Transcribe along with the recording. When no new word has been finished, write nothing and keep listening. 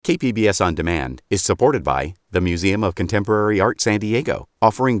KPBS On Demand is supported by the Museum of Contemporary Art San Diego,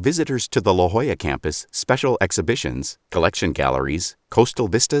 offering visitors to the La Jolla campus special exhibitions, collection galleries, coastal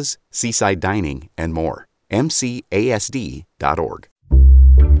vistas, seaside dining, and more. mcasd.org.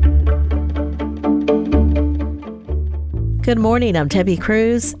 Good morning, I'm Debbie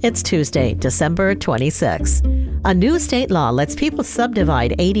Cruz. It's Tuesday, December 26. A new state law lets people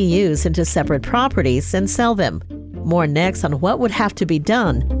subdivide ADUs into separate properties and sell them. More next on what would have to be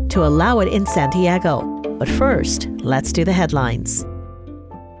done to allow it in San Diego. But first, let's do the headlines.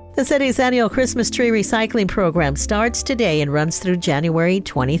 The city's annual Christmas tree recycling program starts today and runs through January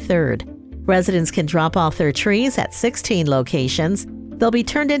 23rd. Residents can drop off their trees at 16 locations. They'll be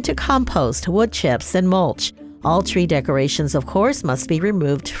turned into compost, wood chips, and mulch. All tree decorations, of course, must be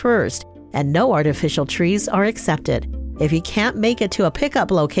removed first, and no artificial trees are accepted. If you can't make it to a pickup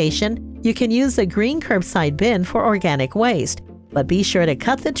location, you can use the green curbside bin for organic waste, but be sure to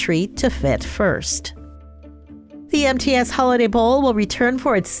cut the tree to fit first. The MTS Holiday Bowl will return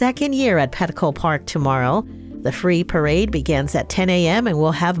for its second year at Petco Park tomorrow. The free parade begins at 10 a.m. and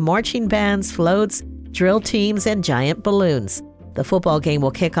will have marching bands, floats, drill teams, and giant balloons. The football game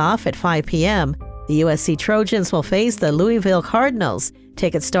will kick off at 5 p.m. The USC Trojans will face the Louisville Cardinals.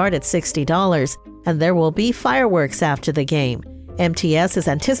 Tickets start at $60, and there will be fireworks after the game. MTS is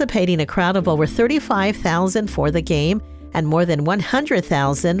anticipating a crowd of over 35,000 for the game and more than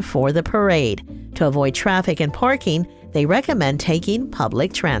 100,000 for the parade. To avoid traffic and parking, they recommend taking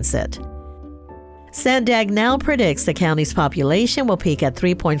public transit. Sandag now predicts the county's population will peak at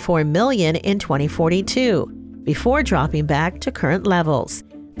 3.4 million in 2042, before dropping back to current levels.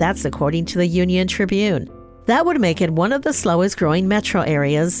 That's according to the Union Tribune. That would make it one of the slowest growing metro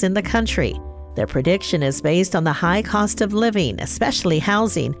areas in the country. Their prediction is based on the high cost of living, especially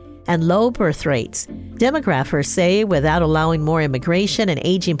housing, and low birth rates. Demographers say without allowing more immigration, an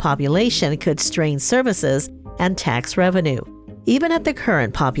aging population could strain services and tax revenue. Even at the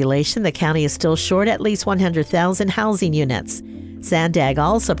current population, the county is still short at least 100,000 housing units. Sandag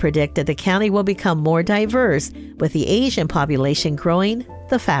also predicted the county will become more diverse, with the Asian population growing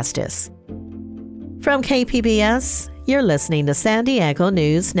the fastest. From KPBS, you're listening to San Diego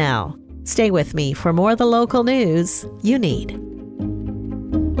News Now. Stay with me for more of the local news you need.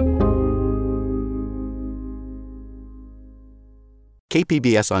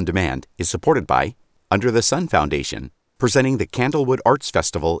 KPBS On Demand is supported by Under the Sun Foundation, presenting the Candlewood Arts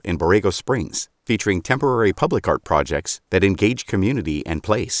Festival in Borrego Springs, featuring temporary public art projects that engage community and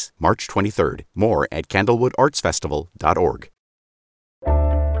place. March 23rd. More at candlewoodartsfestival.org.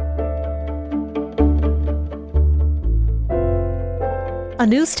 A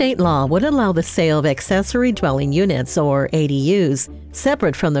new state law would allow the sale of accessory dwelling units, or ADUs,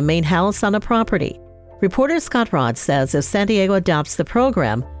 separate from the main house on a property. Reporter Scott Rod says if San Diego adopts the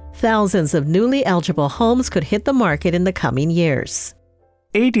program, thousands of newly eligible homes could hit the market in the coming years.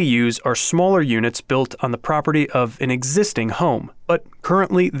 ADUs are smaller units built on the property of an existing home, but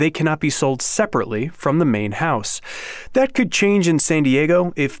currently they cannot be sold separately from the main house. That could change in San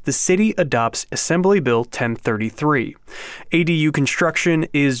Diego if the city adopts Assembly Bill 1033. ADU construction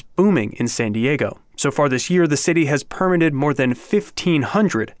is booming in San Diego. So far this year, the city has permitted more than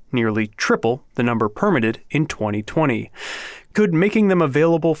 1,500, nearly triple the number permitted in 2020. Could making them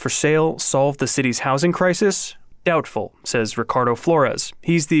available for sale solve the city's housing crisis? Doubtful, says Ricardo Flores.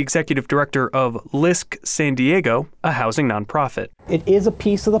 He's the executive director of LISC San Diego, a housing nonprofit. It is a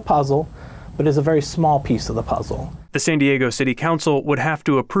piece of the puzzle, but it's a very small piece of the puzzle. The San Diego City Council would have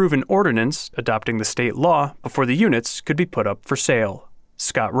to approve an ordinance adopting the state law before the units could be put up for sale.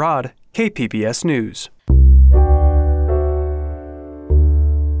 Scott Rod, KPBS News.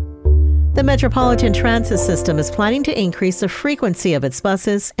 The Metropolitan Transit System is planning to increase the frequency of its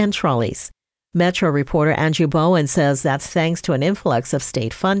buses and trolleys. Metro reporter Andrew Bowen says that's thanks to an influx of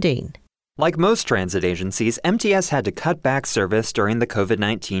state funding. Like most transit agencies, MTS had to cut back service during the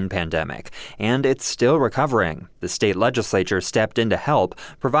COVID-19 pandemic, and it's still recovering. The state legislature stepped in to help,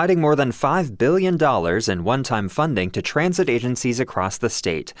 providing more than $5 billion in one-time funding to transit agencies across the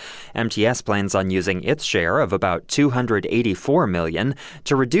state. MTS plans on using its share of about $284 million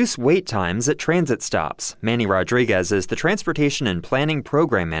to reduce wait times at transit stops. Manny Rodriguez is the Transportation and Planning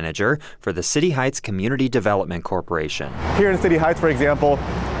Program Manager for the City Heights Community Development Corporation. Here in City Heights, for example,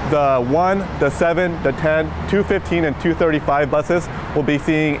 the 1, the 7, the 10, 215, and 235 buses will be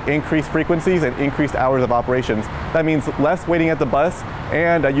seeing increased frequencies and increased hours of operations. That means less waiting at the bus,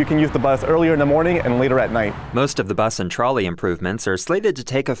 and you can use the bus earlier in the morning and later at night. Most of the bus and trolley improvements are slated to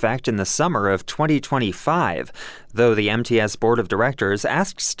take effect in the summer of 2025, though the MTS Board of Directors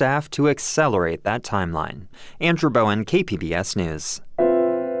asked staff to accelerate that timeline. Andrew Bowen, KPBS News.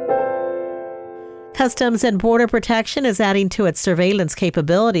 Customs and Border Protection is adding to its surveillance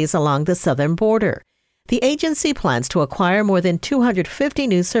capabilities along the southern border. The agency plans to acquire more than 250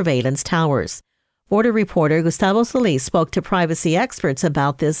 new surveillance towers. Border reporter Gustavo Solis spoke to privacy experts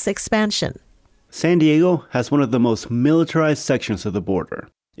about this expansion. San Diego has one of the most militarized sections of the border.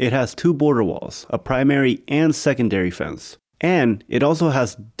 It has 2 border walls, a primary and secondary fence. And it also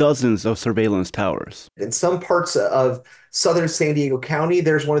has dozens of surveillance towers. In some parts of southern San Diego County,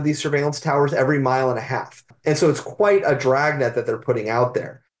 there's one of these surveillance towers every mile and a half. And so it's quite a dragnet that they're putting out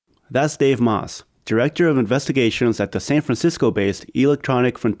there. That's Dave Moss, Director of Investigations at the San Francisco-based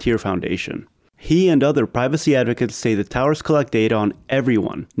Electronic Frontier Foundation. He and other privacy advocates say the towers collect data on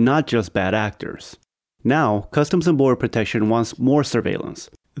everyone, not just bad actors. Now, Customs and Border Protection wants more surveillance.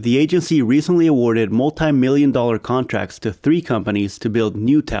 The agency recently awarded multi-million-dollar contracts to 3 companies to build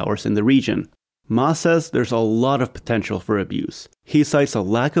new towers in the region. Moss says there's a lot of potential for abuse. He cites a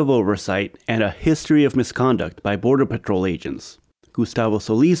lack of oversight and a history of misconduct by Border Patrol agents. Gustavo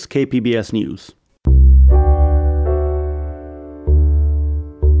Solis, KPBS News.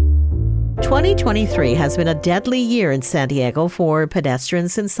 2023 has been a deadly year in San Diego for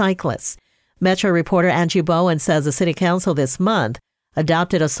pedestrians and cyclists. Metro reporter Angie Bowen says the City Council this month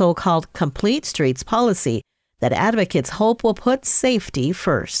adopted a so-called complete streets policy that advocates hope will put safety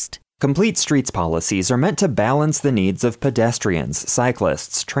first. Complete streets policies are meant to balance the needs of pedestrians,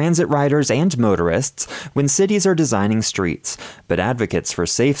 cyclists, transit riders, and motorists when cities are designing streets. But advocates for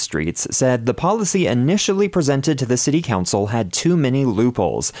safe streets said the policy initially presented to the City Council had too many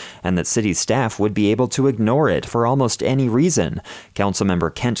loopholes, and that city staff would be able to ignore it for almost any reason.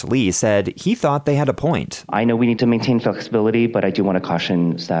 Councilmember Kent Lee said he thought they had a point. I know we need to maintain flexibility, but I do want to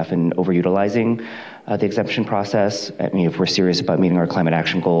caution staff in overutilizing the exemption process. I mean, if we're serious about meeting our climate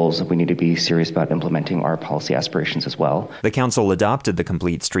action goals, we need to be serious about implementing our policy aspirations as well. The council adopted the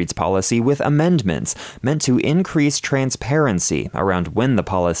Complete Streets policy with amendments meant to increase transparency around when the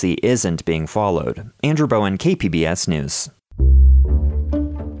policy isn't being followed. Andrew Bowen, KPBS News.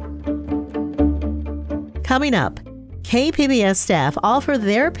 Coming up, KPBS staff offer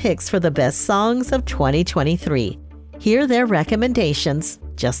their picks for the best songs of 2023. Hear their recommendations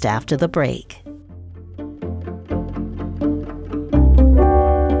just after the break.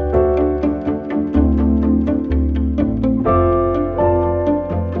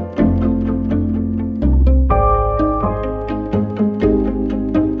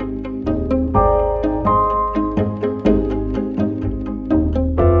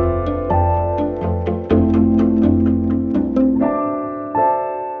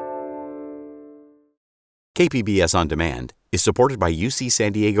 KPBS On Demand is supported by UC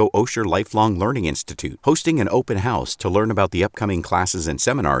San Diego Osher Lifelong Learning Institute, hosting an open house to learn about the upcoming classes and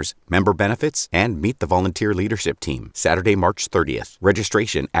seminars, member benefits, and meet the volunteer leadership team. Saturday, March 30th.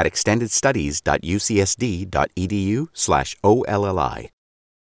 Registration at extendedstudies.ucsd.edu/OLLI.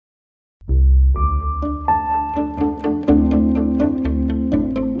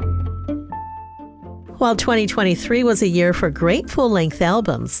 While 2023 was a year for great full-length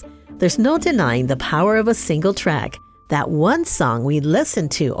albums, there's no denying the power of a single track, that one song we listen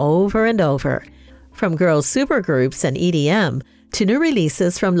to over and over. From girl supergroups and EDM to new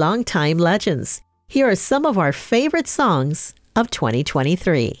releases from longtime legends, here are some of our favorite songs of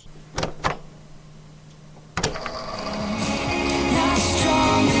 2023.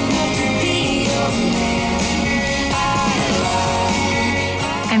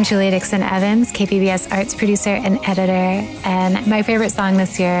 I'm Julia Dixon-Evans, KPBS arts producer and editor, and my favorite song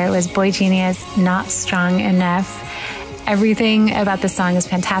this year was Boy Genius, Not Strong Enough. Everything about the song is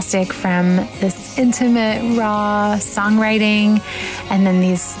fantastic, from this intimate, raw songwriting and then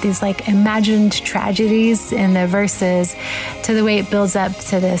these like imagined tragedies in the verses to the way it builds up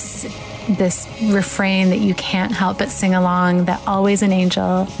to this refrain that you can't help but sing along, that always an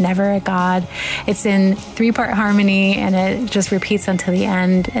angel, never a god. It's in 3-part harmony and it just repeats until the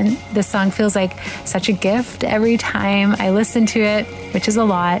end. And this song feels like such a gift every time I listen to it, which is a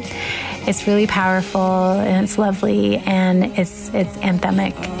lot. It's really powerful and it's lovely and it's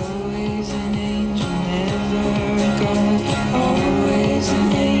anthemic.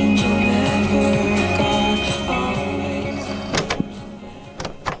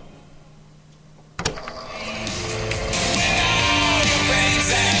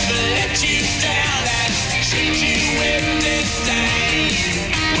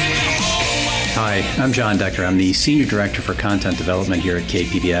 Hi, I'm John Decker. I'm the Senior Director for Content Development here at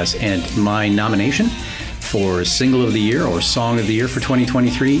KPBS, and my nomination for Single of the Year or Song of the Year for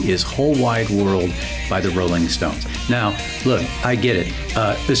 2023 is Whole Wide World by the Rolling Stones. Now, look, I get it.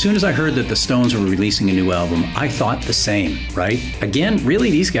 As soon as I heard that the Stones were releasing a new album, I thought the same, right? Again, really,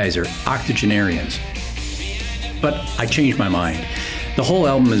 these guys are octogenarians. But I changed my mind. The whole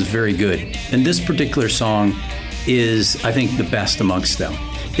album is very good, and this particular song is, I think, the best amongst them.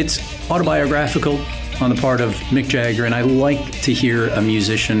 It's autobiographical on the part of Mick Jagger, and I like to hear a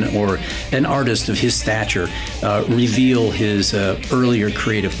musician or an artist of his stature reveal his earlier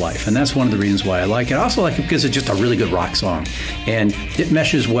creative life, and that's one of the reasons why I like it. I also like it because it's just a really good rock song, and it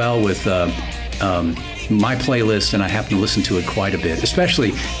meshes well with my playlist, and I happen to listen to it quite a bit,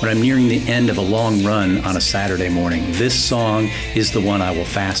 especially when I'm nearing the end of a long run on a Saturday morning. This song is the one I will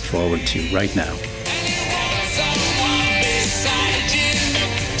fast forward to right now.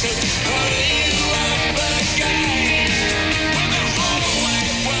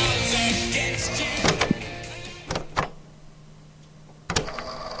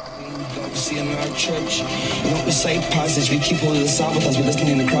 Church. You know, we say passage, we keep holding the sound with us, we're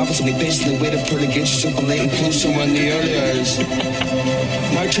listening to crowd, so we basically wait up for the get you super late and clues from on the early hours.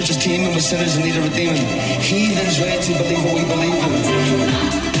 My church is teeming with sinners in need of redeeming. Heathens ready to believe what we believe in.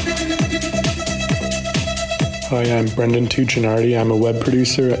 Hi, I'm Brendan Tuccinardi. I'm a web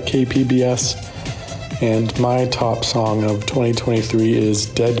producer at KPBS, and my top song of 2023 is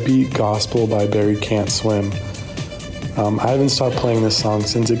Deadbeat Gospel by Barry Can't Swim. I haven't stopped playing this song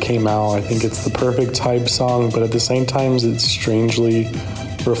since it came out. I think it's the perfect hype song, but at the same time, it's strangely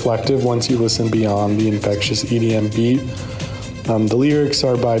reflective once you listen beyond the infectious EDM beat. The lyrics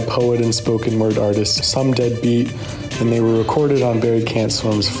are by poet and spoken word artist Some Deadbeat, and they were recorded on Barry Can't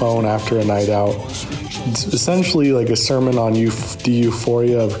Swim's phone after a night out. It's essentially like a sermon on the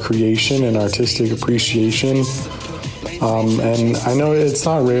euphoria of creation and artistic appreciation. And I know it's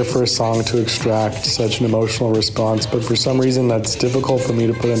not rare for a song to extract such an emotional response, but for some reason that's difficult for me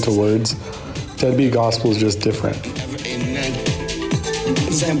to put into words. Deadbeat Gospel is just different.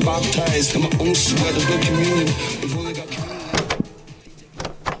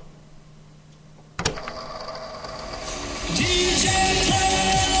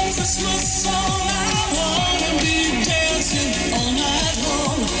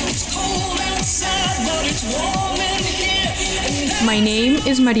 My name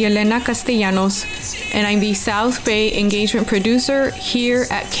is Maria Elena Castellanos, and I'm the South Bay engagement producer here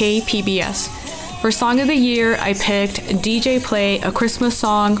at KPBS. For Song of the Year, I picked DJ Play A Christmas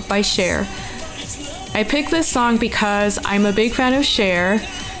Song by Cher. I picked this song because I'm a big fan of Cher,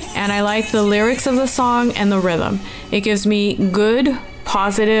 and I like the lyrics of the song and the rhythm. It gives me good,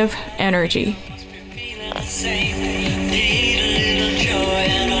 positive energy.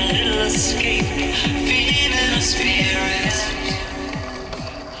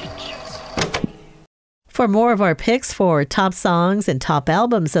 For more of our picks for top songs and top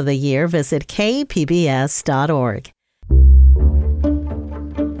albums of the year, visit kpbs.org.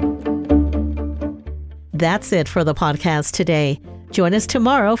 That's it for the podcast today. Join us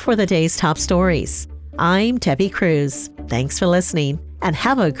tomorrow for the day's top stories. I'm Debbie Cruz. Thanks for listening, and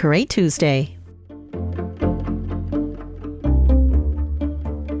have a great Tuesday.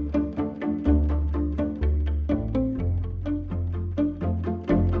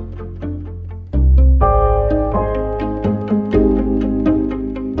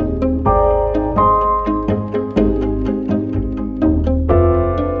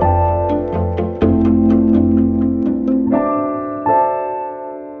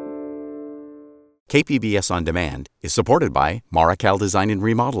 KPBS On Demand is supported by Marrokal Design and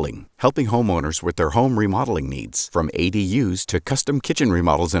Remodeling, helping homeowners with their home remodeling needs. From ADUs to custom kitchen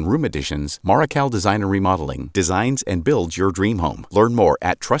remodels and room additions, Marrokal Design and Remodeling designs and builds your dream home. Learn more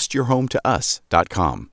at trustyourhometous.com.